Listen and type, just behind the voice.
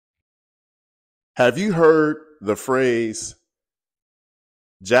Have you heard the phrase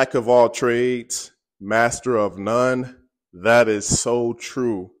jack of all trades, master of none? That is so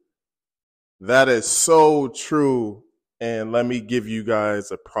true. That is so true. And let me give you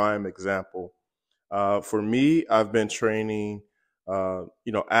guys a prime example. For me, I've been training,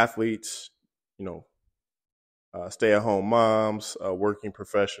 athletes, you know, stay-at-home moms, working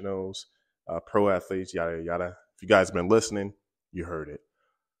professionals, pro athletes, yada yada. If you guys have been listening, you heard it.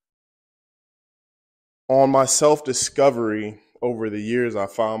 On my self-discovery over the years, I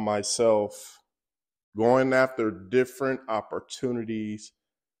found myself going after different opportunities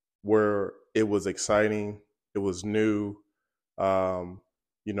where it was exciting, it was new, um,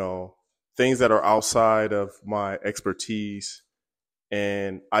 you know, things that are outside of my expertise.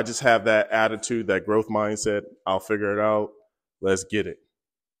 And I just have that attitude, that growth mindset. I'll figure it out. Let's get it.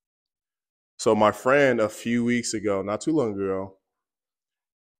 So my friend a few weeks ago, not too long ago,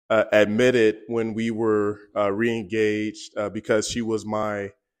 admitted when we were re-engaged because she was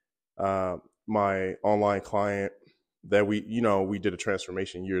uh, my online client that we did a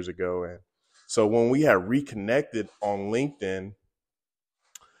transformation years ago. And so when we had reconnected on LinkedIn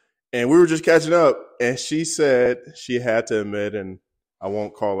and we were just catching up, and she said she had to admit, and I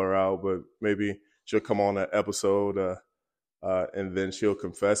won't call her out, but maybe she'll come on that episode and then she'll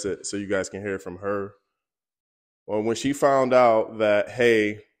confess it so you guys can hear it from her. Well, when she found out that,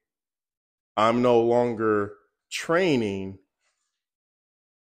 hey, I'm no longer training,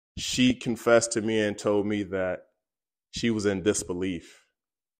 she confessed to me and told me that she was in disbelief,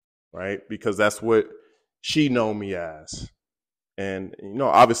 right? Because that's what she know me as. And,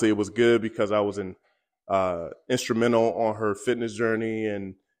 obviously it was good because I was instrumental on her fitness journey,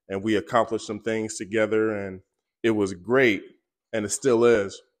 and we accomplished some things together, and it was great, and it still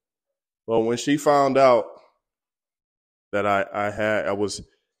is. Well, when she found out that I was,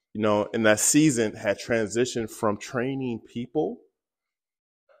 in that season had transitioned from training people,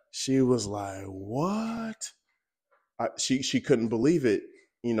 she was like, "What?" She couldn't believe it.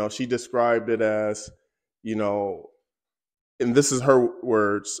 She described it as, you know, and this is her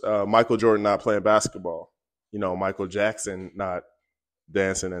words: Michael Jordan not playing basketball, Michael Jackson not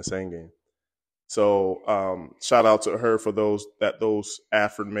dancing and singing. So shout out to her for those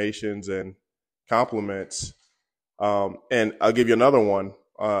affirmations and compliments. And I'll give you another one.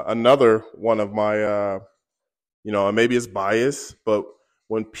 Another one of my, and maybe it's bias, but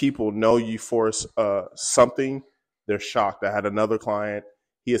when people know you for something, they're shocked. I had another client.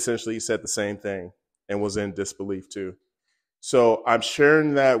 He essentially said the same thing and was in disbelief too. So I'm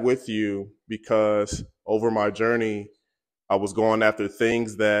sharing that with you because over my journey, I was going after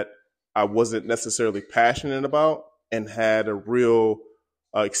things that I wasn't necessarily passionate about and had a real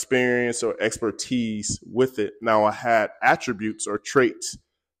experience or expertise with it. Now I had attributes or traits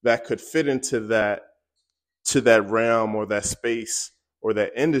that could fit into that realm or that space or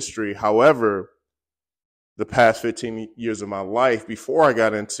that industry. However, the past 15 years of my life before I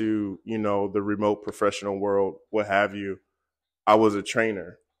got into, the remote professional world, what have you, I was a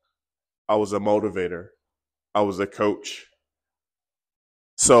trainer. I was a motivator. I was a coach.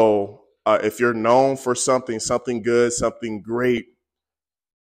 So if you're known for something good, something great,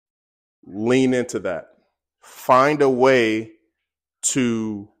 lean into that. Find a way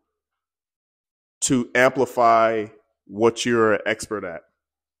to amplify what you're an expert at,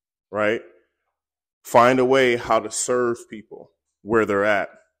 right? Find a way how to serve people where they're at,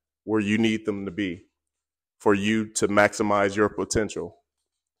 where you need them to be, for you to maximize your potential.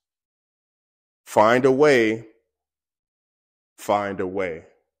 Find a way, find a way.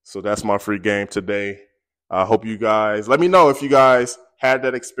 So that's my free game today. I hope you guys let me know if you guys had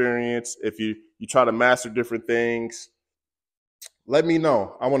that experience. If you try to master different things, let me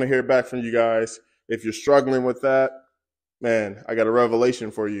know. I want to hear back from you guys. If you're struggling with that, man, I got a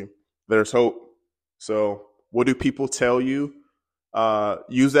revelation for you. There's hope. So, what do people tell you?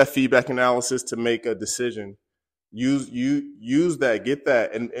 Use that feedback analysis to make a decision. Use that, get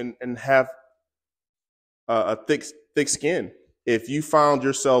that, and have a thick skin. If you found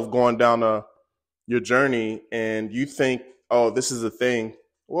yourself going down your journey and you think, oh, this is a thing,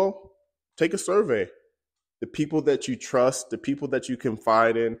 well, take a survey. The people that you trust, the people that you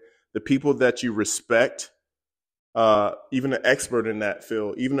confide in, the people that you respect, even an expert in that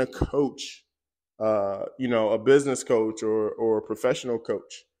field, even a coach, a business coach or a professional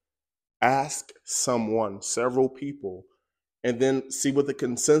coach. Ask someone, several people, and then see what the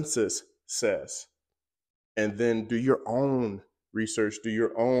consensus says. And then do your own research, do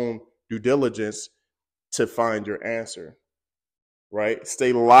your own due diligence to find your answer, right?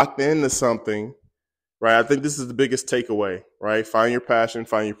 Stay locked into something, right? I think this is the biggest takeaway, right? Find your passion,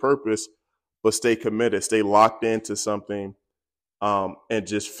 find your purpose, but stay committed, stay locked into something, and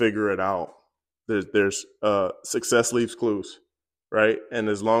just figure it out. There's success leaves clues, right? And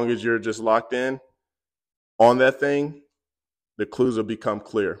as long as you're just locked in on that thing, the clues will become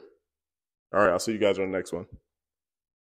clear. All right, I'll see you guys on the next one.